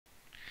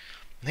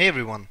Hey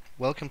everyone,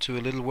 welcome to a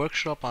little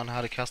workshop on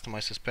how to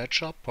customize a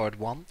spreadshop, part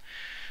 1.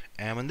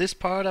 In this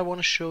part I want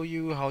to show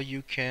you how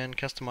you can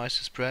customize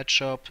a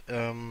spreadshop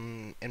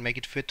and make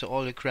it fit to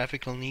all your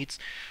graphical needs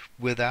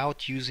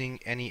without using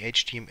any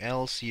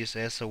HTML,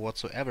 CSS or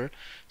whatsoever.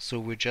 So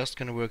we're just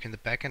going to work in the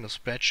backend of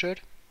Spreadshirt.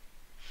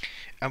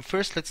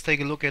 First let's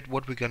take a look at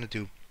what we're going to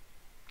do.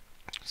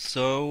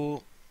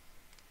 So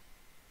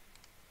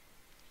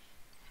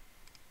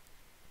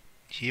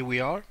here we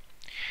are.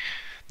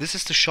 This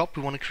is the shop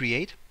we want to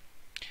create.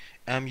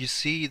 You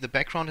see the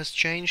background has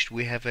changed.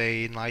 We have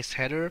a nice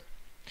header.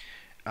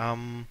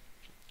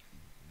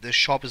 The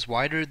shop is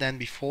wider than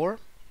before.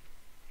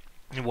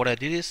 And what I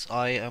did is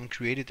I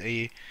created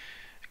a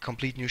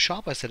complete new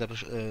shop. I set up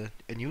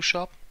a new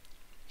shop.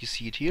 You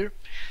see it here.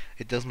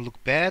 It doesn't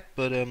look bad,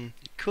 but it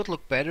could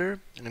look better,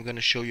 and I'm going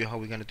to show you how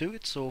we're going to do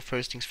it. So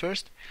first things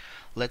first,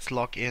 let's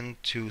log in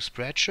to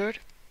Spreadshirt.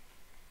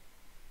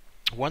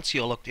 Once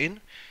you're logged in,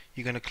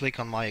 you're going to click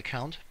on My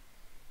Account.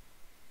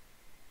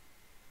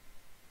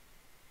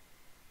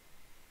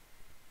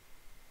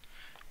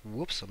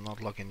 Whoops, I'm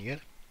not logged in yet.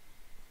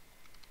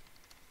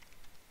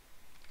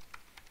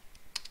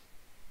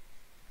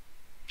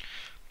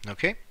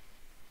 Okay,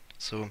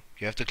 so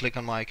you have to click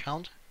on My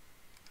Account,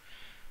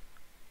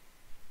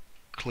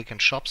 click on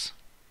Shops,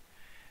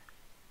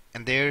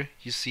 and there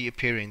you see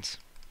Appearance.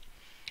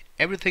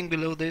 Everything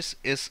below this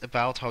is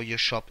about how your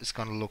shop is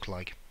gonna look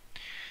like.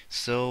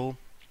 So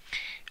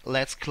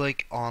let's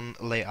click on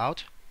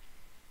Layout,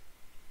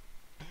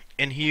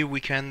 and here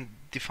we can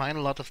define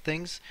a lot of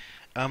things.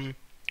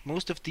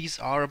 Most of these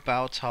are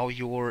about how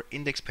your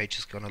index page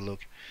is gonna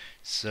look,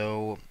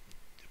 so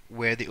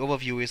where the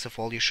overview is of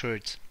all your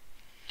shirts.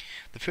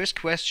 The first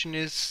question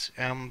is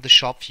the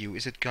shop view.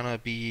 Is it gonna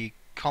be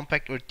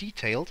compact or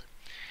detailed?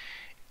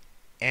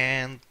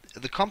 And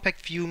the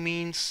compact view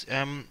means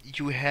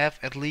you have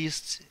at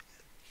least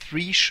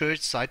 3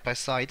 shirts side by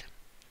side.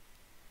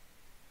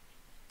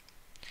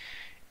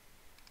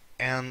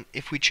 And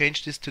if we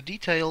change this to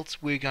detailed,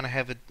 we're gonna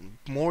have a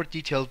more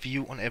detailed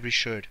view on every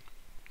shirt.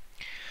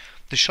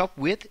 The shop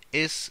width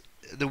is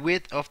the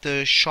width of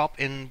the shop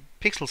in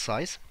pixel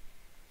size.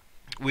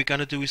 We're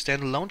gonna do a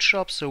standalone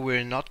shop, so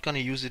we're not gonna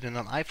use it in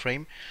an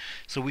iframe.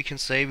 So we can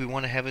say we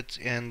want to have it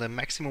in the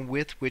maximum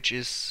width, which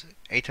is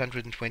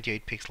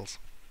 828 pixels.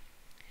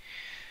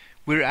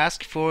 We're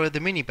asked for the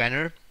mini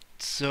banner,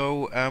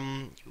 so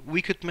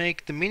we could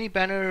make the mini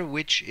banner,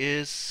 which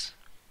is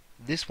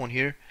this one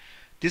here,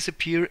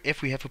 disappear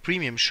if we have a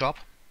premium shop.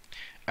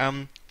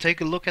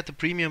 Take a look at the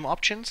premium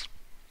options.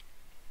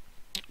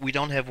 We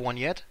don't have one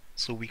yet,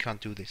 so we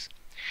can't do this.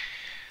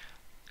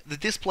 The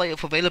display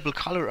of available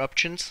color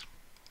options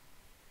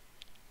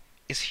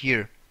is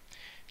here.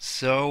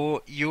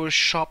 So your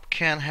shop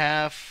can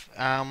have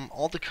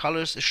all the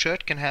colors a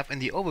shirt can have in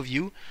the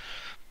overview,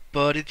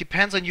 but it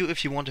depends on you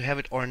if you want to have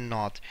it or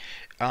not.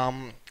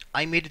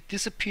 I made it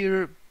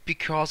disappear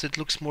because it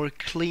looks more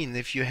clean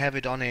if you have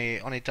it on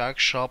a dark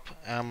shop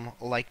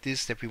like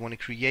this that we want to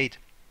create.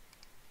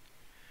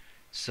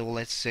 So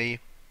let's say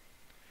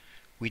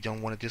we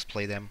don't want to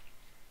display them.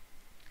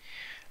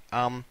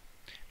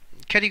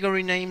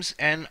 Category names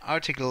and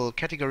article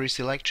category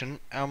selection.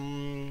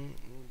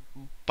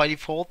 By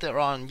default they're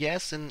on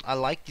yes, and I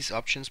like these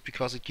options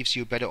because it gives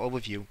you a better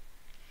overview.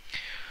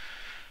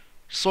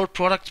 Sort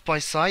products by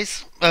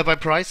size, by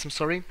price, I'm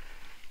sorry.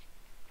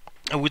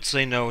 I would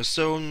say no.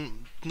 So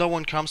no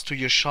one comes to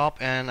your shop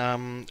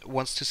and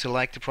wants to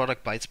select the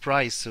product by its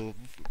price. So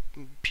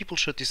people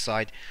should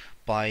decide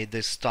by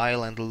the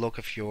style and the look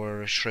of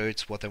your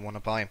shirts what they want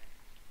to buy.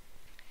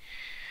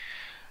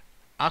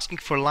 Asking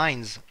for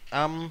lines.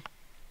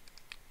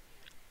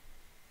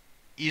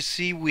 You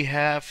see we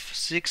have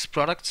 6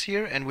 products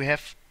here and we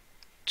have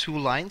 2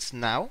 lines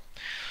now.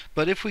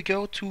 But if we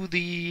go to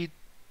the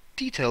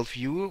detailed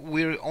view,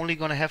 we're only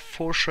gonna have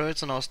 4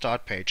 shirts on our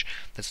start page.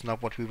 That's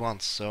not what we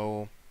want,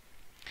 so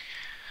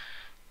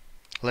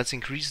let's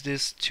increase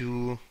this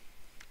to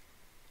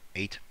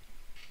 8.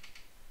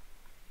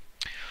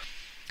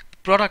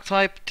 Product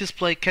type,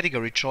 display,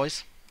 category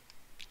choice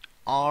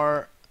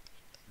are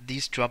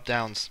these drop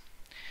downs.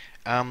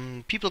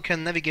 People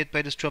can navigate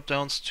by these drop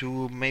downs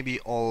to maybe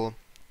all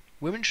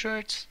women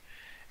shirts,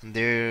 and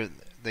there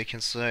they can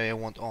say I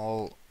want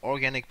all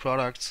organic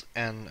products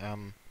and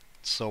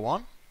so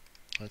on.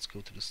 Let's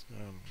go to this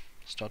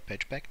start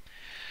page back.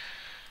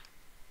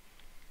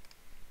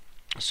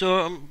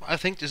 So I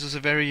think this is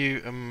a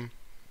very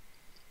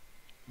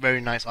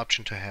very nice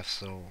option to have,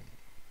 so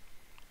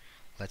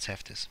let's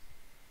have this.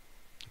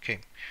 Okay,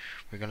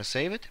 we're gonna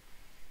save it,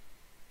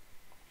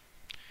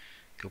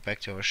 go back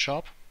to our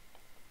shop,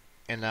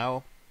 and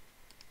now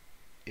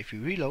if we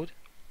reload,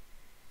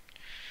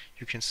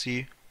 you can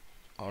see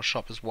our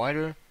shop is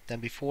wider than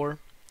before.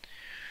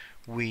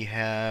 We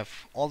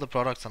have all the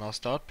products on our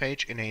start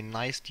page in a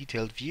nice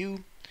detailed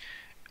view.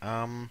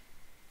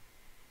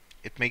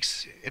 It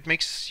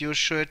makes your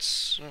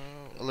shirts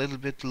a little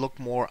bit look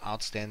more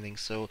outstanding,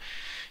 so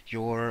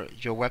your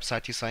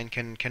website design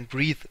can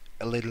breathe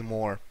a little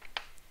more.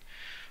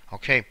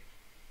 Okay,